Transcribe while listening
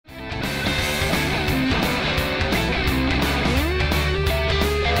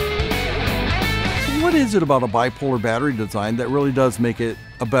What is it about a bipolar battery design that really does make it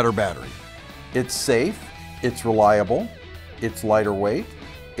a better battery? It's safe, it's reliable, it's lighter weight,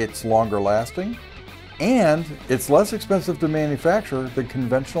 it's longer lasting, and it's less expensive to manufacture than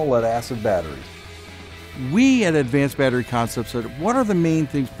conventional lead-acid batteries. We at Advanced Battery Concepts said, what are the main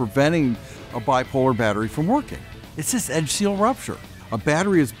things preventing a bipolar battery from working? It's this edge seal rupture. A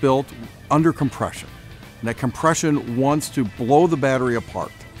battery is built under compression, and that compression wants to blow the battery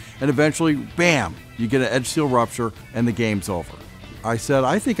apart. And eventually, bam, you get an edge seal rupture and the game's over. I said,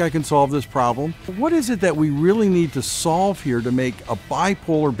 I think I can solve this problem. What is it that we really need to solve here to make a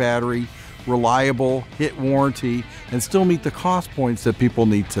bipolar battery reliable, hit warranty, and still meet the cost points that people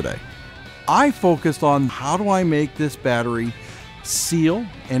need today? I focused on how do I make this battery seal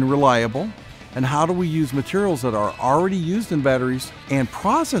and reliable, and how do we use materials that are already used in batteries and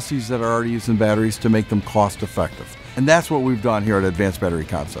processes that are already used in batteries to make them cost effective. And that's what we've done here at Advanced Battery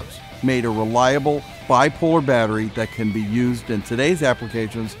Concepts. Made a reliable bipolar battery that can be used in today's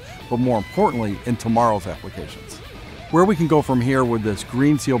applications, but more importantly, in tomorrow's applications. Where we can go from here with this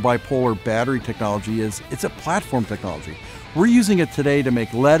GreenSeal bipolar battery technology is it's a platform technology. We're using it today to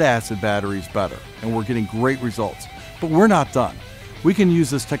make lead-acid batteries better, and we're getting great results. But we're not done. We can use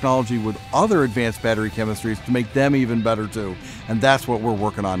this technology with other advanced battery chemistries to make them even better too, and that's what we're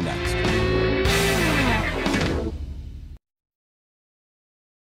working on next.